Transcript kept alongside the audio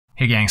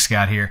Hey gang,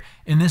 Scott here.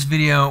 In this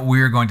video,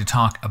 we're going to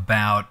talk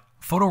about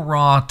Photo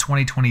RAW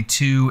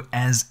 2022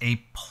 as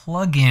a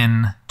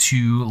plugin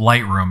to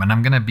Lightroom. And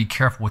I'm going to be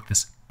careful with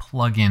this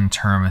plugin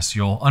term, as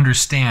you'll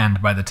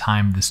understand by the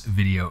time this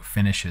video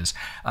finishes.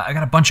 I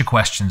got a bunch of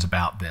questions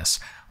about this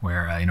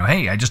where,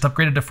 hey, I just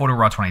upgraded to Photo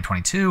RAW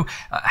 2022.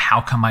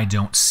 How come I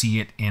don't see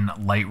it in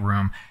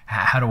Lightroom?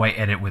 How do I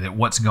edit with it?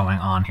 What's going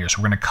on here?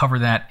 So we're going to cover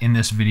that in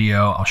this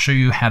video. I'll show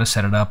you how to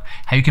set it up,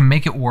 how you can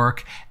make it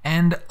work,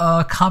 and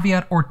a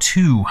caveat or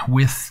two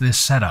with this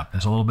setup.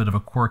 There's a little bit of a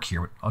quirk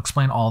here. I'll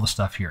explain all the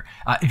stuff here.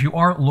 If you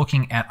are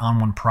looking at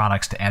ON1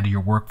 products to add to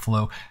your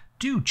workflow,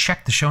 do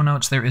check the show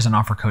notes. There is an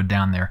offer code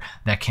down there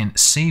that can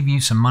save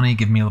you some money,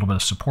 give me a little bit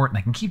of support, and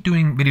I can keep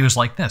doing videos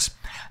like this.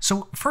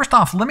 So first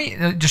off, let me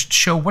just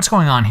show what's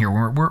going on here.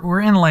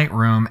 We're in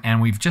Lightroom,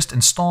 and we've just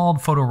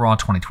installed Photo RAW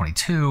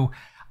 2022.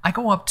 I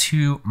go up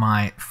to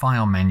my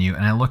File menu,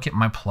 and I look at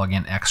my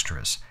plugin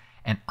extras.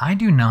 And I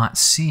do not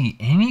see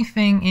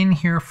anything in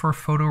here for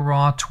Photo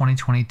RAW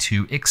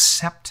 2022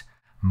 except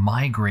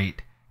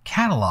Migrate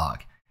Catalog.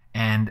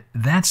 And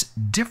that's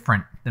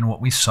different than what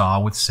we saw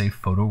with, say,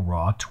 Photo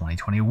RAW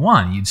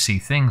 2021. You'd see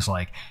things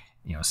like,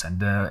 send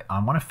to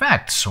ON1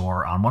 Effects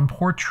or ON1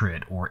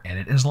 Portrait or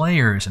Edit as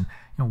Layers. And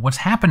what's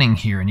happening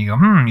here? And you go,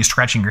 you're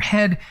scratching your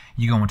head.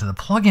 You go into the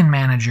plugin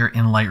manager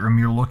in Lightroom.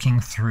 You're looking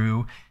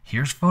through,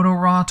 here's Photo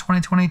RAW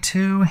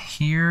 2022.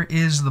 Here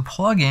is the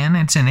plugin.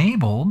 It's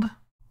enabled.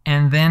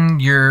 And then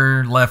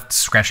you're left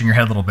scratching your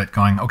head a little bit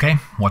going, okay,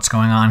 what's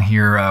going on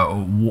here?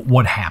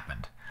 What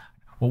happened?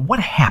 Well,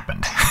 what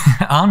happened?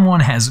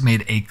 ON1 has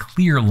made a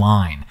clear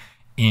line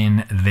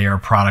in their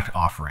product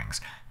offerings.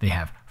 They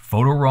have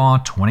Photo RAW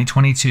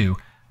 2022,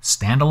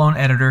 standalone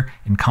editor,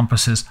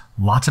 encompasses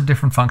lots of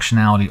different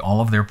functionality.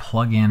 All of their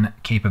plugin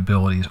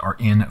capabilities are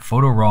in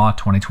Photo RAW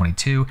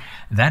 2022.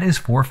 That is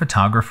for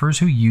photographers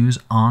who use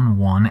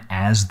ON1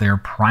 as their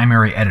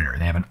primary editor.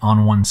 They have an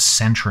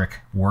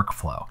ON1-centric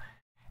workflow.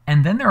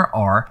 And then there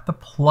are the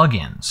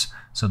plugins.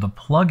 So the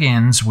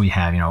plugins we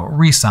have,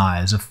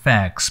 resize,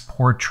 effects,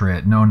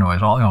 portrait, no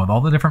noise,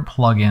 all the different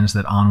plugins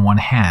that ON1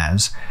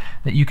 has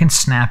that you can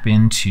snap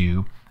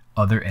into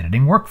other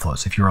editing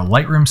workflows. If you're a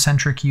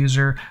Lightroom-centric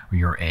user, or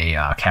you're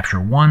a Capture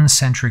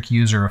One-centric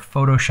user, a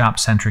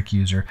Photoshop-centric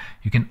user,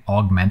 you can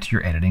augment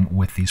your editing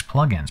with these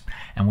plugins.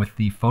 And with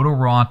the Photo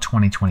RAW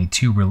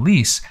 2022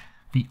 release,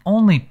 the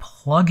only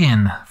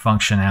plugin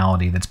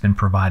functionality that's been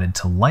provided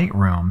to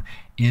Lightroom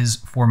is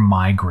for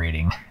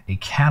migrating a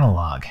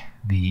catalog.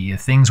 The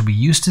things we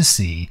used to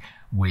see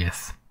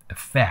with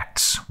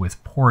effects,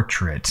 with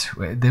portrait,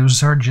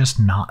 those are just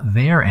not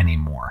there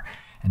anymore.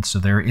 And so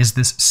there is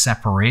this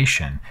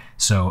separation.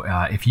 So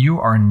if you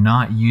are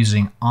not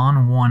using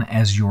ON1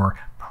 as your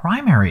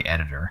primary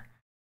editor,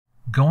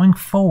 going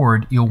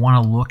forward, you'll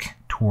want to look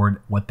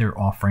toward what they're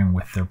offering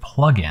with their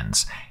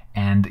plugins.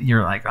 And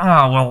you're like,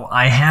 oh, well,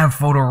 I have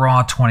Photo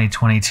RAW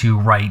 2022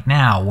 right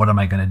now. What am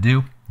I going to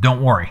do?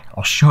 Don't worry,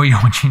 I'll show you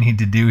what you need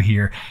to do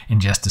here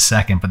in just a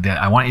second. But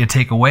I want you to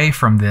take away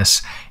from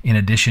this, in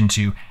addition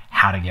to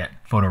how to get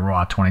Photo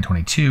RAW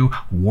 2022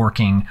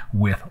 working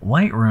with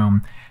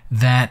Lightroom,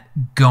 that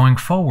going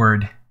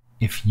forward,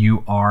 if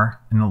you are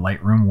in the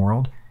Lightroom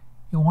world,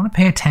 you'll want to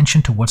pay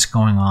attention to what's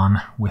going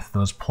on with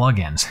those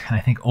plugins. And I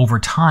think over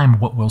time,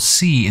 what we'll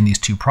see in these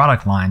two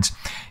product lines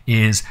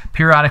is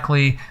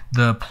periodically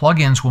the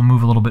plugins will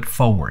move a little bit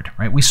forward,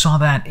 right? We saw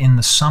that in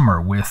the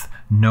summer with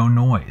No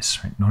Noise.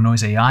 Right? No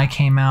Noise AI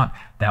came out.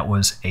 That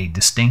was a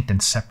distinct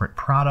and separate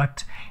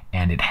product,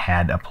 and it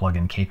had a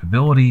plugin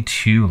capability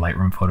to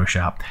Lightroom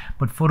Photoshop.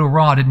 But Photo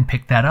RAW didn't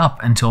pick that up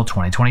until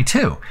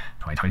 2022.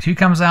 2022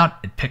 comes out,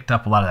 it picked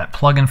up a lot of that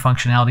plugin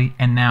functionality,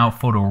 and now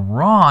Photo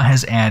RAW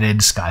has added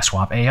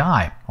SkySwap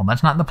AI. Well,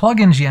 that's not in the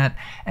plugins yet,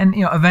 and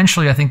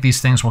eventually I think these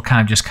things will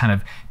kind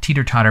of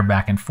teeter-totter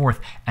back and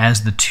forth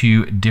as the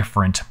two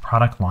different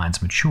product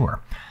lines mature.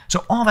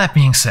 So all that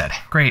being said,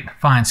 great,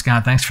 fine,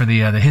 Scott, thanks for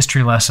the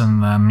history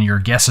lesson, your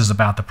guesses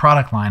about the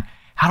product line.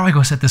 How do I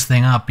go set this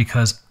thing up?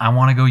 Because I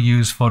want to go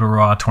use Photo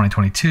RAW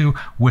 2022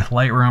 with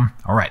Lightroom.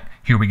 All right,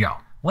 here we go.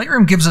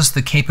 Lightroom gives us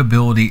the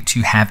capability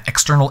to have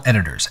external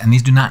editors, and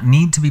these do not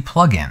need to be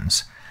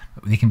plugins.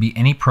 They can be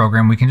any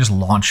program we can just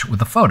launch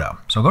with a photo.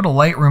 So go to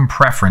Lightroom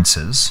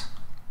Preferences,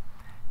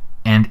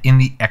 and in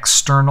the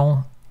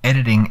External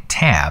Editing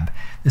tab,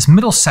 this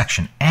middle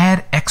section,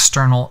 Add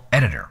External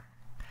Editor.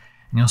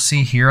 And you'll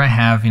see here I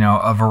have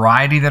a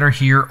variety that are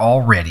here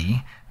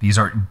already. These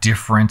are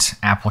different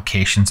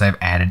applications I've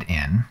added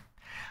in.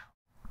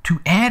 To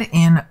add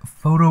in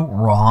Photo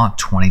RAW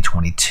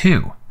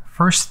 2022,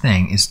 first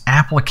thing is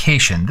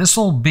application. This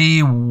will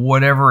be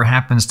whatever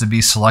happens to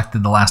be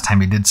selected the last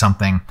time you did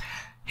something.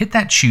 Hit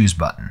that choose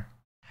button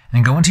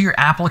and go into your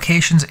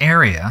applications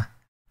area.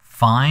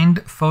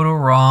 Find Photo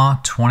RAW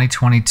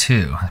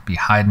 2022. It'll be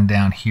hiding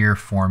down here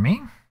for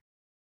me.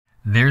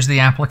 There's the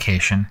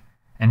application,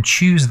 and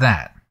choose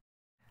that.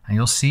 And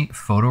you'll see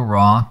Photo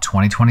RAW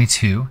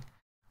 2022.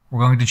 We're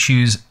going to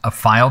choose a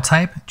file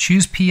type.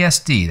 Choose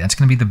PSD. That's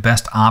going to be the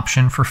best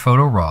option for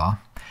Photo RAW.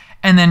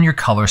 And then your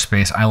color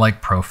space, I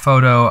like Pro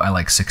Photo, I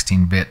like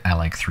 16-bit, I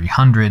like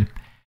 300.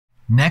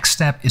 Next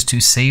step is to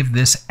save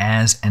this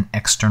as an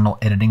external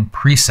editing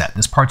preset.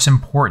 This part's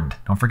important.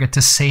 Don't forget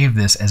to save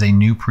this as a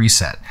new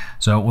preset.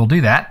 So we'll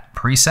do that.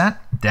 Preset,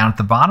 down at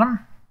the bottom,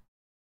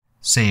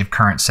 save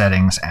current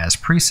settings as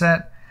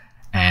preset,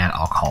 and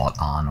I'll call it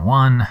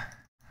ON1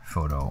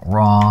 Photo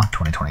RAW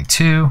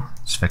 2022.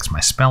 Let's fix my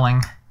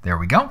spelling. There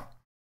we go.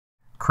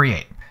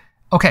 Create.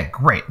 Okay,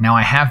 great. Now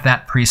I have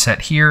that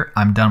preset here.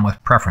 I'm done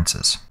with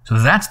preferences. So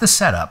that's the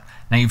setup.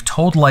 Now you've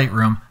told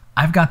Lightroom,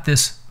 I've got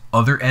this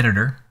other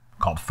editor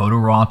called Photo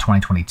RAW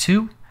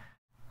 2022.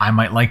 I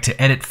might like to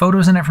edit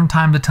photos in it from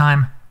time to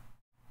time.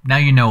 Now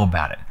you know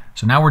about it.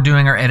 So now we're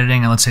doing our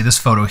editing, and let's say this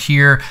photo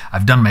here,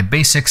 I've done my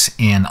basics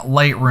in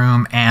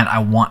Lightroom, and I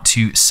want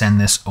to send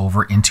this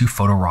over into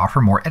Photo RAW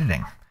for more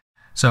editing.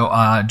 So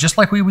just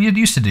like we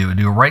used to do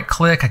a right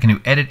click, I can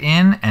do edit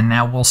in, and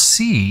now we'll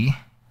see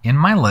in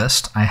my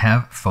list, I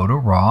have Photo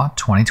RAW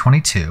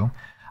 2022.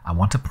 I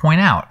want to point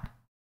out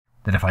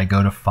that if I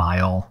go to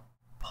File,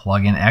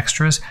 Plugin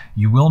Extras,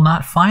 you will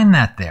not find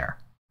that there.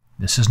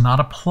 This is not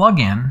a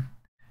plugin.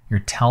 You're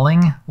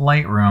telling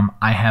Lightroom,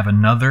 I have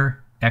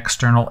another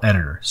external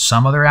editor,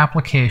 some other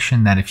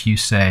application that if you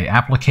say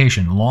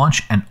application,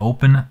 launch and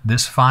open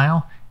this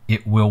file,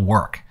 it will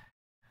work.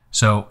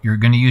 So you're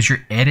going to use your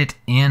edit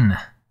in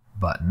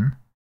button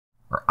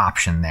or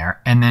option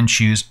there and then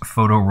choose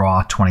Photo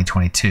RAW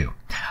 2022.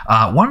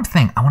 One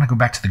thing, I want to go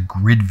back to the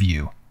grid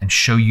view and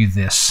show you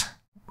this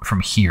from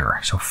here.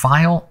 So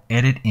File,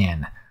 Edit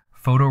In,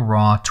 Photo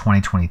RAW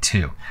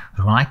 2022.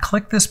 So when I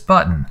click this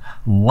button,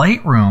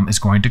 Lightroom is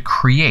going to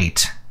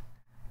create,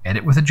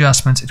 edit with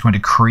adjustments, it's going to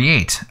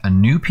create a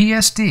new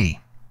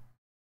PSD.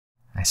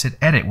 I said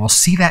edit. We'll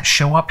see that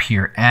show up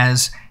here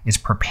as it's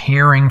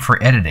preparing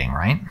for editing,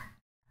 right?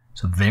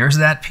 So there's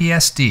that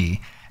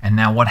PSD. And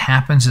now what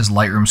happens is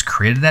Lightroom's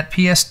created that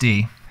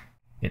PSD.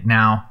 It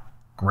now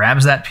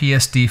grabs that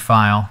PSD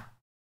file,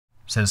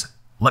 says,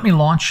 let me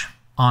launch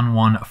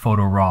ON1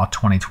 Photo RAW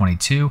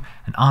 2022,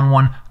 and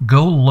ON1,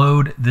 go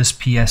load this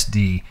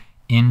PSD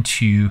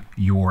into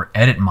your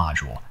edit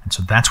module. And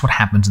so that's what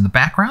happens in the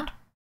background.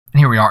 And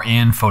here we are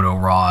in Photo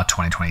RAW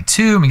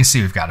 2022. And we can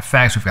see we've got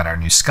effects, we've got our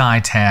new sky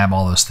tab,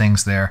 all those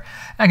things there.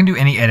 I can do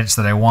any edits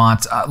that I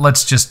want.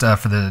 Let's just,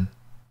 for the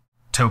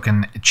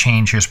token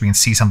change here so we can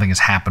see something has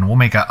happened, we'll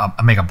make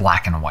a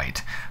black and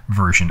white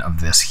version of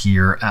this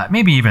here.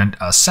 Maybe even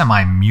a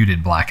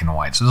semi-muted black and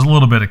white. So there's a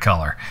little bit of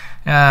color.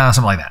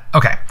 Something like that.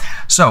 Okay,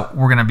 so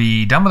we're going to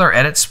be done with our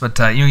edits, but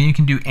you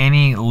can do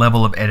any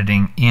level of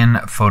editing in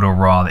Photo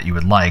RAW that you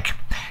would like.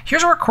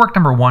 Here's where quirk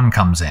number 1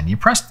 comes in. You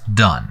press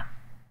Done.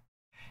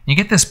 You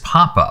get this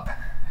pop-up.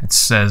 It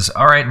says,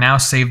 all right, now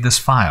save this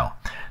file.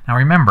 Now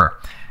remember,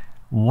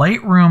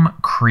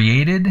 Lightroom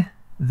created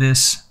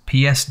this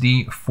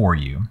PSD for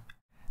you,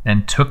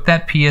 then took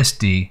that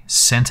PSD,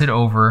 sent it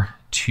over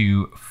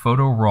to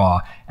Photo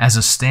RAW as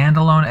a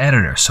standalone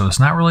editor. So it's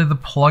not really the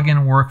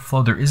plugin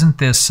workflow. There isn't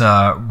this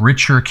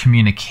richer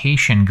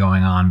communication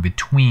going on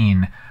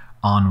between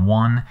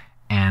ON1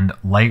 and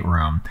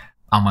Lightroom.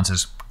 ON1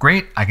 says,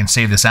 great, I can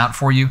save this out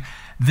for you.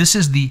 This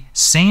is the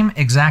same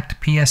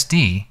exact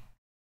PSD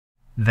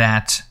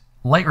that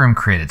Lightroom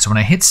created. So when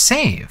I hit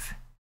save,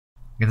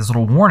 I get this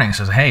little warning that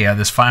says, hey,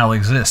 this file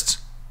exists.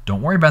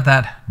 Don't worry about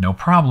that, no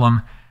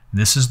problem.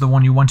 This is the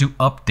one you want to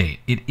update.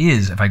 It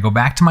is, if I go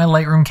back to my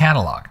Lightroom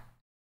catalog,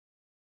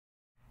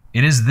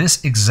 it is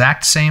this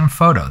exact same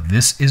photo.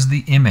 This is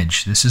the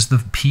image. This is the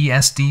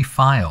PSD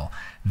file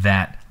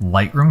that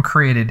Lightroom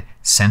created,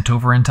 sent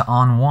over into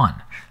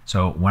ON1.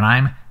 So when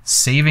I'm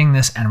saving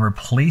this and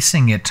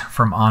replacing it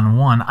from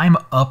ON1, I'm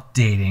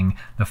updating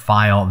the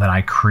file that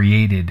I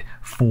created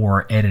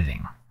for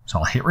editing. So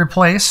I'll hit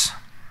replace.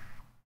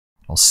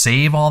 I'll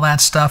save all that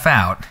stuff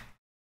out.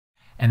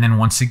 And then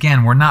once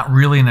again, we're not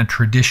really in a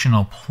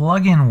traditional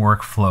plugin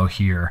workflow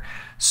here.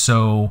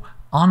 So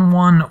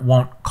ON1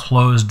 won't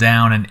close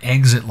down and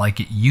exit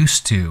like it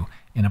used to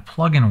in a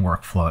plugin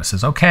workflow. It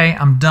says, okay,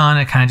 I'm done.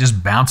 It kind of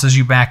just bounces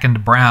you back into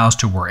browse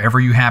to wherever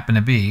you happen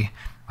to be.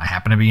 I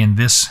happen to be in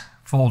this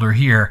folder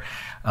here.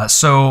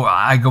 So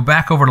I go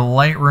back over to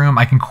Lightroom.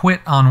 I can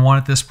quit ON1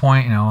 at this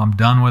point. I'm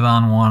done with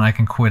ON1. I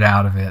can quit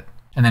out of it.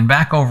 And then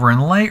back over in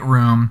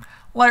Lightroom,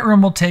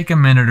 Lightroom will take a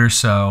minute or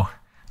so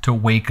to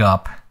wake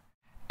up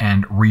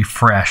and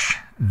refresh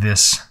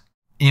this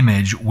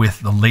image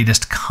with the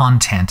latest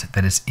content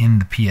that is in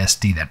the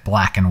PSD, that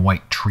black and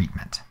white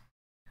treatment.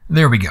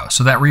 There we go.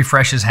 So that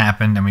refresh has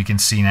happened, and we can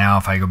see now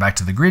if I go back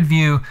to the grid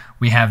view,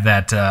 we have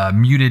that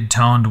muted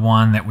toned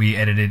one that we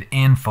edited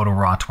in Photo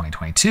RAW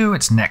 2022.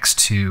 It's next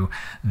to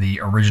the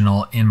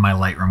original in my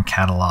Lightroom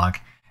catalog.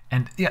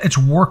 And yeah, it's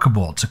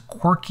workable. It's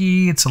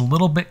quirky. It's a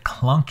little bit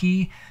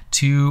clunky.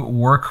 to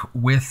work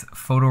with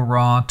Photo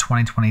RAW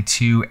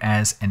 2022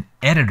 as an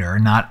editor,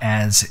 not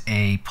as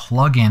a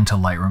plugin to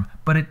Lightroom,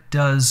 but it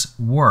does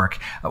work.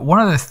 One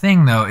other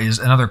thing though is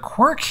another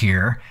quirk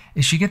here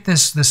is you get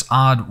this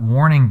odd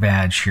warning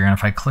badge here, and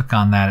if I click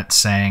on that, it's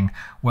saying,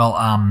 well,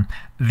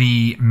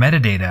 the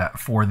metadata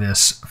for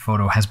this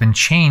photo has been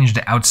changed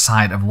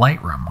outside of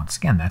Lightroom. Once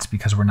again, that's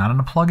because we're not in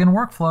a plugin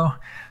workflow.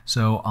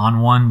 So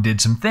ON1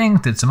 did some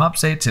things, did some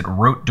updates. It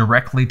wrote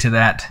directly to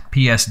that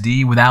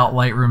PSD without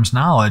Lightroom's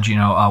knowledge.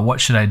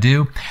 What should I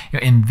do?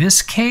 In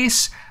this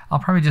case, I'll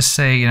probably just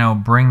say,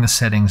 bring the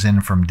settings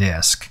in from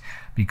disk,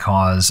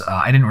 because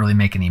I didn't really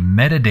make any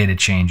metadata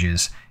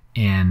changes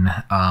in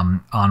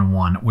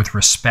ON1 with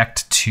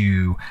respect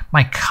to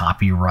my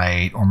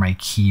copyright or my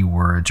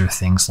keywords or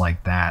things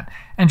like that,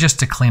 and just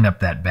to clean up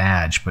that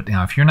badge. But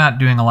if you're not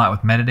doing a lot with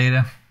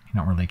metadata, you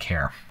don't really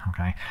care,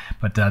 okay?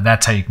 But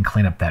that's how you can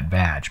clean up that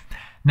badge.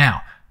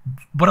 Now,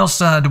 what else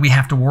do we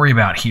have to worry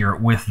about here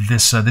with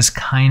this this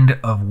kind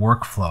of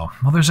workflow?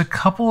 Well, there's a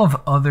couple of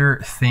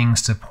other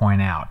things to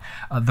point out.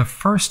 The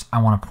first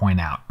I want to point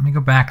out, let me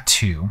go back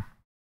to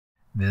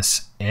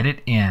this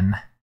Edit in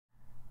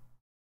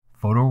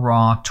Photo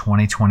RAW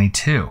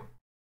 2022.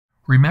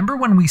 Remember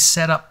when we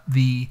set up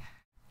the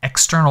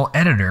external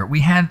editor, we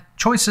had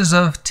choices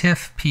of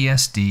TIFF,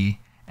 PSD,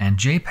 and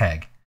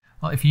JPEG.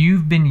 Well, if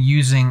you've been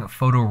using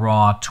Photo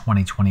RAW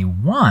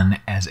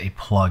 2021 as a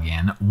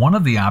plugin, one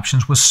of the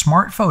options was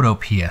Smart Photo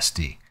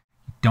PSD.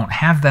 You don't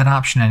have that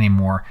option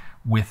anymore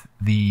with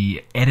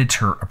the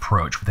editor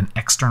approach, with an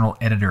external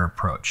editor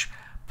approach.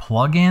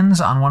 Plugins,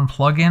 ON1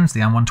 plugins,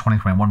 the ON1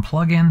 2021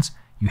 plugins,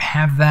 you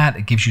have that.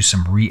 It gives you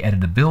some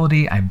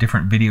re-editability. I have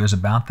different videos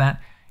about that.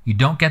 You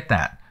don't get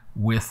that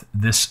with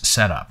this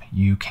setup.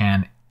 You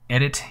can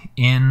edit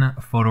in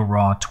Photo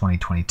RAW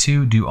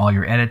 2022, do all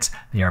your edits.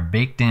 They are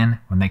baked in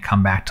when they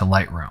come back to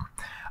Lightroom.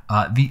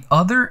 The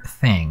other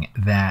thing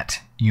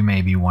that you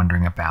may be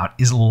wondering about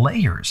is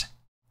layers.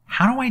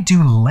 How do I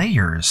do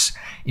layers?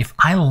 If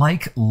I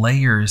like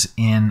layers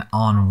in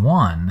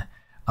ON1,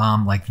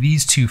 like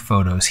these two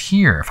photos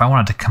here, if I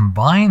wanted to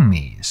combine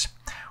these,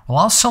 well,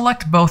 I'll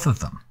select both of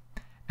them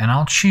and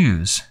I'll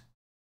choose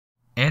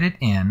Edit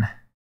in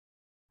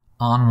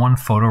ON1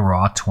 Photo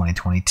RAW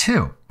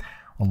 2022.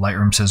 Well,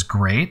 Lightroom says,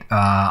 great,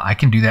 I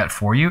can do that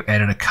for you.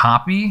 Edit a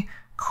copy,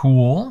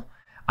 cool.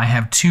 I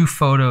have two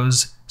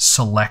photos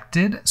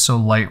selected, so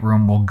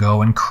Lightroom will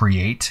go and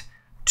create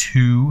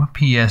two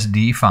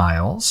PSD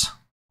files.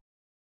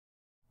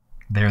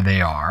 There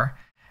they are.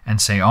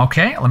 And say,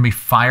 okay, let me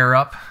fire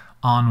up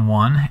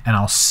ON1 and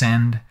I'll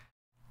send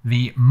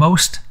the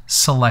most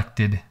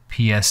selected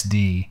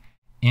PSD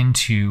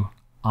into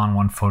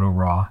ON1 Photo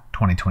RAW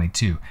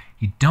 2022.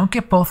 You don't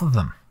get both of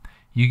them.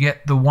 You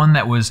get the one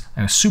that was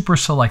super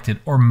selected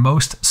or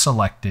most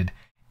selected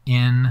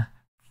in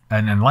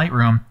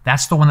Lightroom.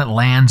 That's the one that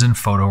lands in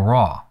Photo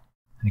RAW.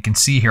 And you can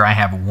see here I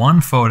have one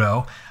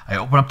photo. I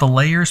open up the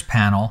Layers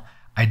panel.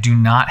 I do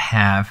not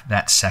have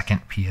that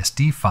second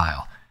PSD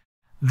file.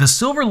 The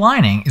silver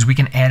lining is we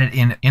can add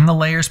it in the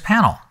Layers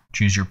panel.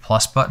 Choose your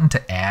plus button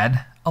to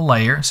add a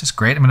layer. This is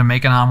great. I'm going to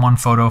make an ON1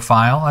 photo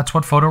file. That's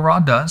what Photo RAW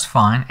does.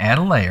 Fine. Add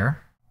a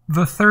layer.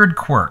 The third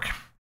quirk.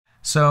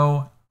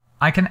 So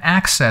I can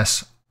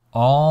access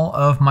all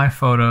of my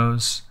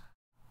photos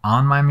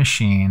on my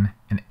machine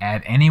and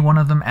add any one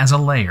of them as a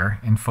layer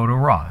in Photo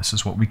RAW. This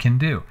is what we can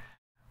do.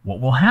 What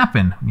will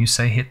happen when you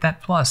say hit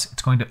that plus,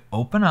 it's going to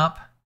open up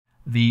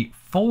the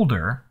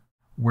folder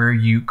where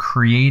you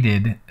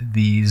created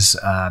these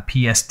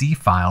PSD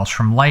files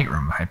from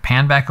Lightroom. If I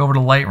pan back over to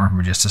Lightroom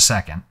for just a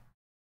second,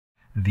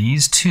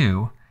 these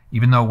two,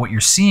 even though what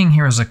you're seeing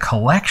here is a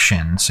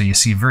collection, so you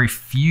see very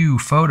few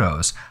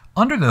photos,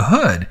 under the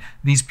hood,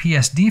 these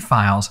PSD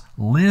files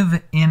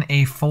live in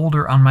a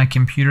folder on my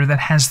computer that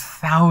has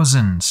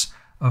thousands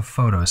of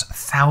photos.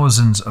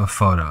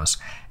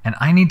 And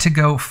I need to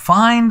go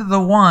find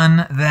the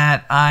one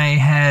that I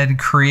had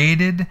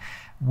created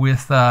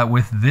with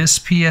this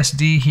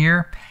PSD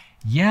here.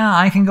 Yeah,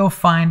 I can go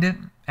find it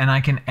and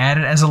I can add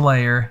it as a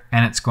layer,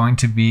 and it's going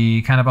to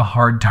be kind of a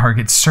hard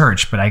target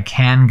search, but I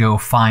can go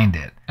find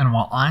it. And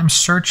while I'm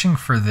searching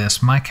for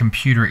this, my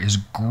computer is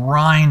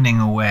grinding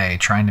away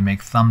trying to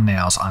make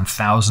thumbnails on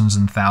thousands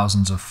and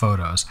thousands of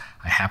photos.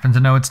 I happen to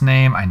know its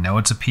name, I know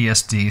it's a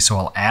PSD, so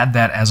I'll add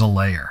that as a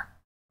layer.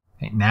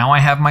 Okay, now I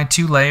have my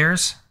two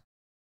layers,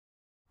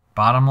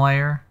 bottom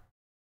layer,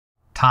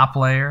 top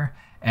layer,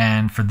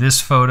 and for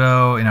this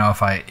photo,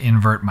 if I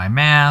invert my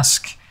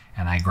mask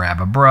and I grab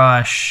a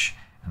brush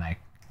and I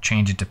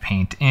change it to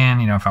paint in,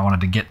 if I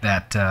wanted to get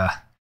that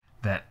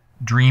that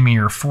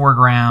dreamier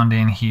foreground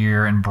in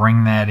here and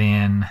bring that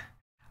in,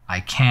 I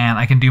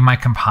can do my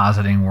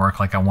compositing work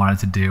like I wanted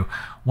to do.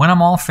 When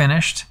I'm all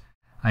finished,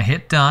 I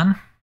hit done.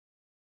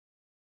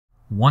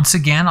 Once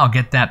again, I'll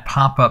get that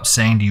pop-up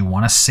saying, do you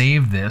want to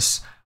save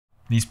this?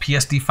 These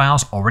PSD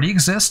files already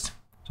exist.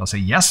 So I'll say,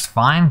 yes,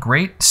 fine,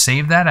 great,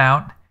 save that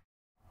out,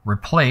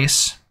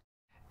 replace,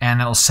 and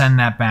it'll send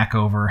that back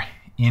over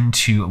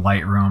into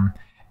Lightroom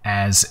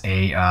as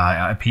a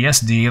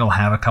PSD. It'll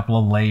have a couple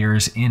of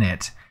layers in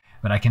it.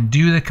 but I can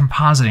do the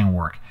compositing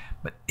work.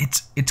 But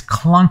it's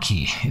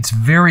clunky. It's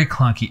very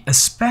clunky,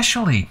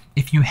 especially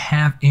if you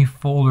have a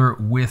folder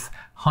with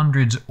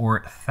hundreds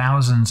or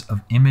thousands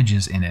of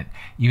images in it.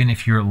 Even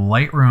if your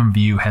Lightroom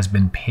view has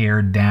been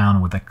pared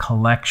down with a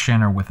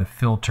collection or with a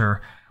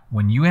filter,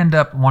 when you end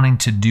up wanting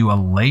to do a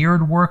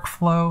layered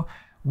workflow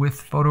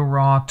with Photo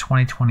RAW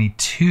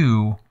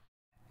 2022,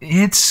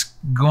 it's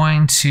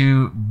going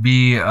to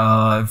be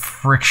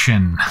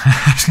friction.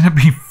 There's going to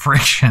be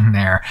friction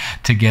there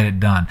to get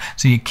it done.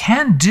 So you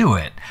can do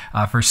it.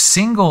 For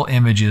single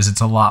images,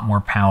 it's a lot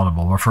more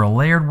palatable. But for a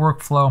layered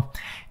workflow,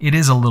 it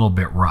is a little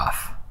bit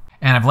rough.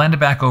 And I've landed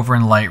back over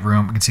in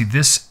Lightroom. You can see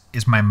this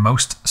is my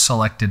most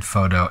selected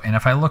photo. And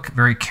if I look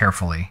very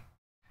carefully,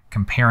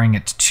 comparing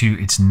it to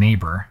its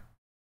neighbor,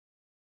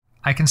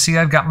 I can see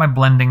I've got my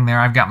blending there.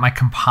 I've got my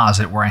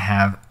composite where I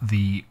have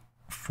the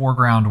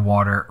foreground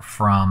water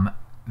from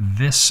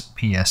this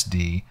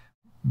PSD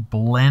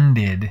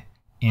blended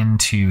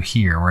into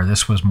here, where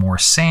this was more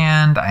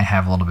sand. I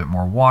have a little bit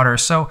more water.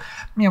 So,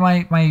 you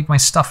know, my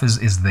stuff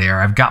is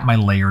there. I've got my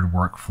layered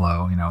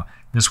workflow. You know,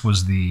 this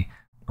was the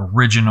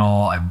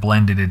original. I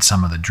blended in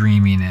some of the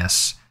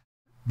dreaminess.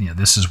 You know,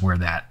 this is where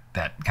that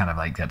kind of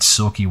like that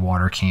silky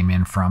water came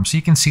in from. So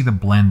you can see the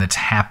blend that's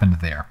happened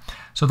there.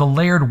 So the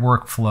layered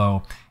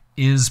workflow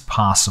is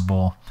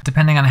possible,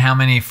 depending on how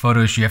many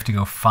photos you have to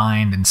go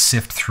find and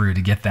sift through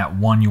to get that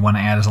one you want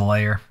to add as a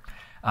layer.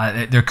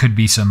 There could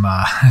be some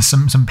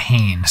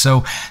pain.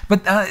 So,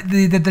 but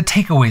the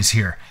takeaways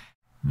here.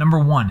 Number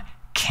one,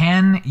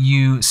 can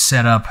you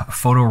set up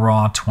Photo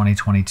RAW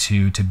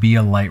 2022 to be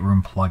a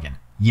Lightroom plugin?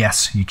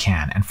 Yes, you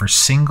can. And for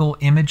single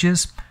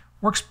images,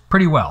 works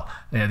pretty well.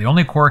 The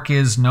only quirk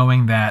is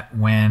knowing that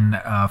when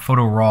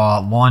Photo RAW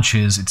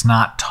launches, it's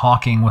not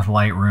talking with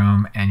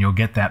Lightroom, and you'll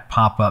get that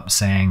pop-up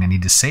saying, I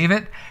need to save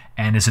it,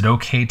 and is it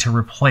okay to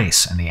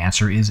replace? And the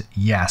answer is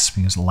yes,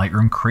 because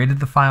Lightroom created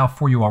the file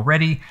for you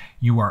already.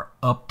 You are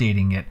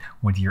updating it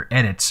with your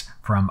edits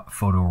from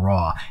Photo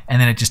RAW.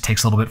 And then it just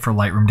takes a little bit for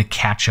Lightroom to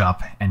catch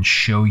up and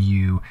show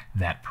you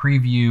that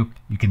preview.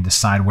 You can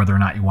decide whether or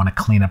not you want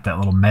to clean up that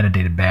little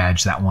metadata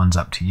badge. That one's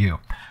up to you.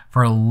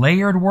 For a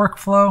layered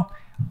workflow,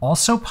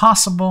 also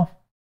possible,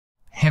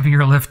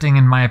 heavier lifting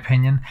in my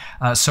opinion.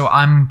 So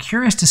I'm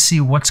curious to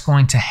see what's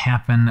going to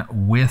happen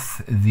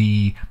with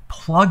the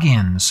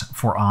plugins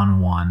for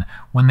ON1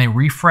 when they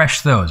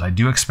refresh those. I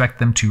do expect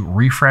them to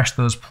refresh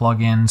those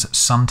plugins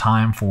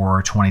sometime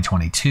for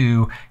 2022,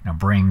 you know,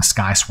 bring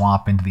Sky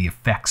Swap into the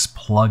effects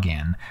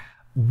plugin.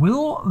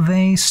 Will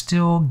they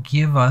still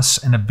give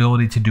us an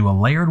ability to do a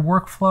layered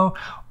workflow,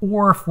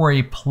 or for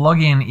a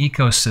plugin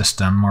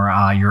ecosystem or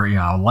your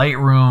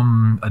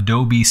Lightroom,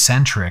 Adobe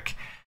centric,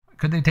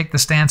 could they take the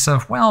stance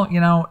of, well, you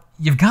know,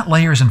 you've got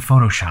layers in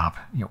Photoshop.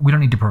 You know, we don't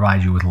need to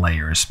provide you with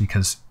layers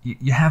because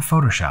you have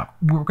Photoshop.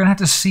 We're going to have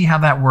to see how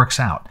that works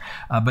out.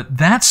 But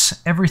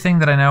that's everything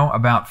that I know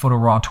about Photo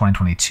RAW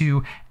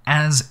 2022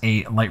 as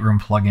a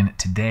Lightroom plugin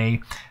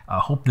today.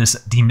 Hope this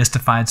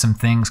demystified some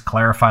things,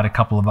 clarified a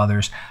couple of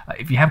others.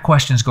 If you have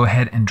questions, go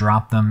ahead and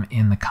drop them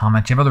in the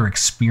comments. If you have other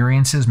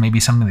experiences, maybe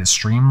something that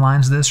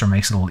streamlines this or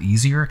makes it a little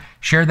easier,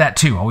 share that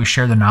too. Always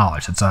share the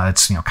knowledge.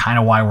 It's you know, kind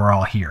of why we're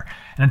all here.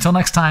 And until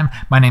next time,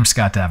 my name's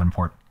Scott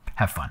Davenport.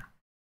 Have fun.